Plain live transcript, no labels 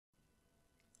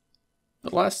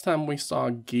The last time we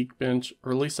saw Geekbench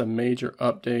release a major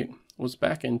update was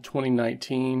back in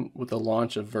 2019 with the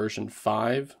launch of version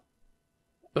 5.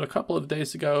 But a couple of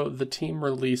days ago, the team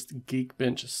released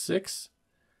Geekbench 6,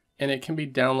 and it can be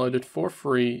downloaded for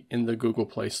free in the Google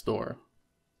Play Store.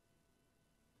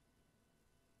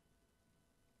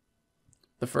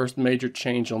 The first major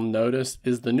change you'll notice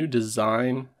is the new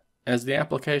design, as the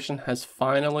application has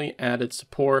finally added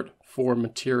support for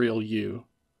Material U.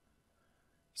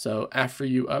 So after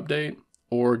you update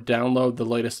or download the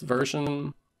latest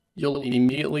version, you'll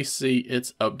immediately see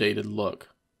its updated look.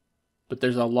 But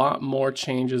there's a lot more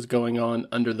changes going on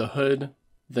under the hood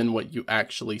than what you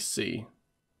actually see.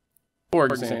 For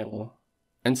example,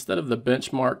 instead of the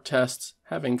benchmark tests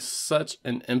having such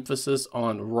an emphasis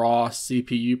on raw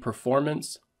CPU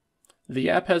performance, the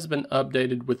app has been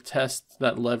updated with tests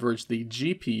that leverage the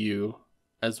GPU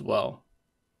as well.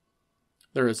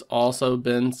 There has also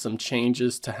been some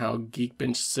changes to how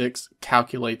Geekbench 6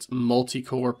 calculates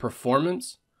multicore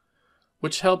performance,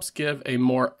 which helps give a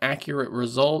more accurate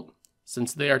result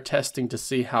since they are testing to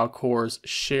see how cores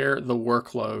share the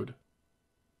workload.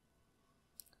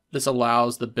 This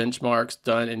allows the benchmarks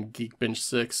done in Geekbench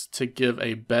 6 to give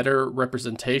a better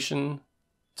representation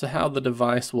to how the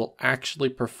device will actually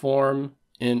perform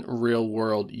in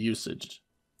real-world usage.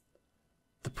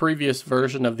 The previous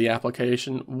version of the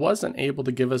application wasn't able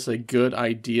to give us a good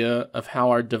idea of how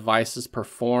our devices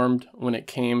performed when it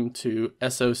came to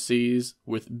SoCs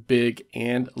with big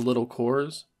and little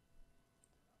cores.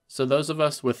 So those of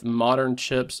us with modern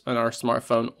chips on our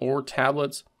smartphone or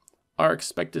tablets are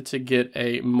expected to get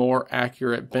a more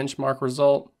accurate benchmark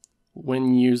result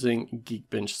when using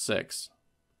Geekbench 6.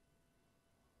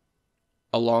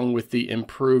 Along with the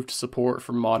improved support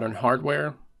for modern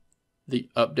hardware, the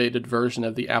updated version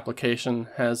of the application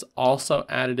has also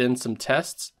added in some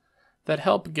tests that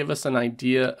help give us an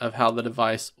idea of how the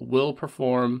device will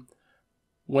perform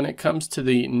when it comes to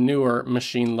the newer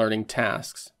machine learning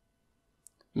tasks.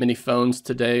 Many phones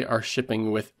today are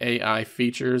shipping with AI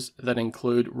features that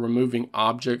include removing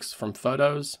objects from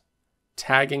photos,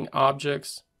 tagging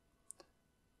objects,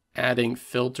 adding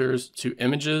filters to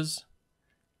images,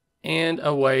 and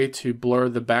a way to blur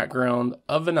the background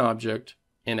of an object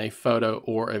in a photo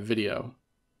or a video.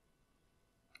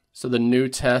 So the new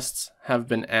tests have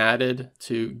been added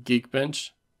to Geekbench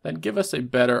that give us a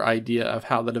better idea of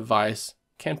how the device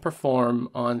can perform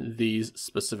on these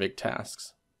specific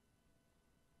tasks.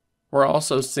 We're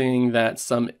also seeing that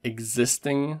some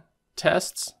existing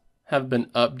tests have been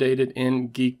updated in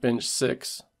Geekbench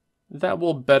 6 that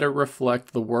will better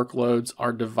reflect the workloads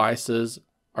our devices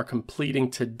are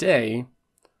completing today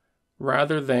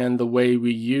rather than the way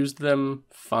we used them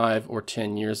 5 or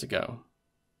 10 years ago.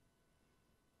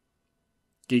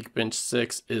 Geekbench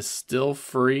 6 is still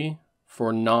free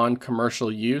for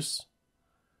non-commercial use,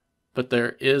 but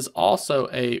there is also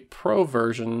a pro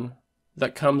version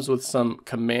that comes with some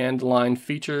command line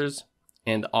features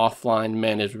and offline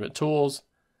management tools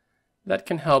that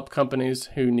can help companies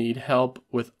who need help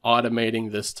with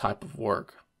automating this type of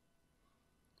work.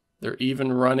 They're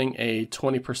even running a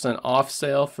 20% off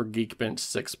sale for Geekbench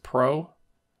 6 Pro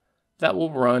that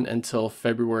will run until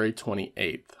February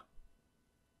 28th.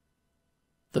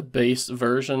 The base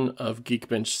version of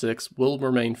Geekbench 6 will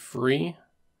remain free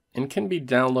and can be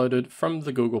downloaded from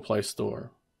the Google Play Store.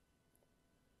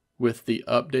 With the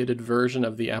updated version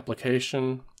of the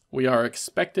application, we are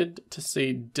expected to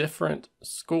see different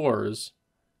scores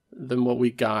than what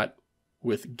we got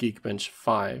with Geekbench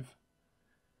 5.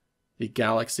 The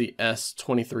Galaxy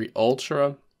S23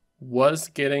 Ultra was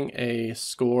getting a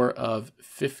score of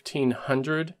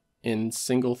 1500 in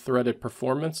single-threaded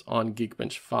performance on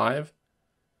Geekbench 5,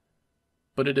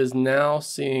 but it is now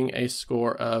seeing a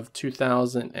score of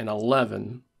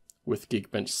 2011 with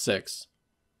Geekbench 6.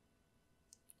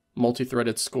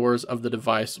 Multi-threaded scores of the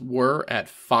device were at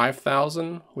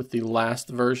 5000 with the last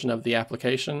version of the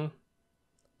application,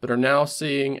 but are now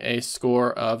seeing a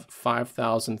score of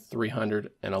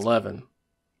 5,311.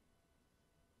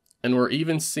 And we're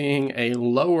even seeing a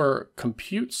lower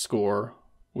compute score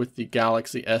with the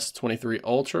Galaxy S23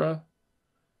 Ultra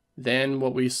than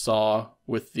what we saw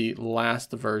with the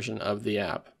last version of the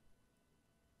app.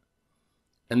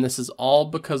 And this is all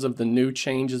because of the new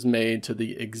changes made to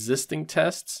the existing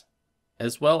tests,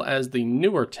 as well as the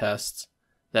newer tests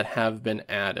that have been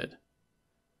added.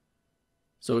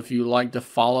 So if you like to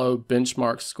follow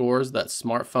benchmark scores that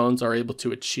smartphones are able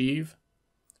to achieve,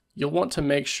 you'll want to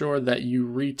make sure that you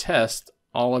retest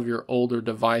all of your older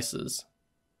devices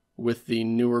with the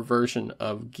newer version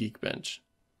of Geekbench.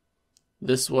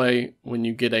 This way, when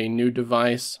you get a new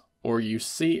device or you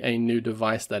see a new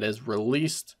device that is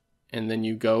released and then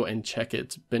you go and check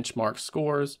its benchmark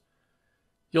scores,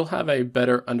 you'll have a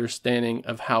better understanding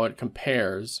of how it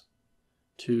compares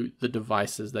to the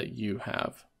devices that you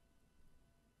have.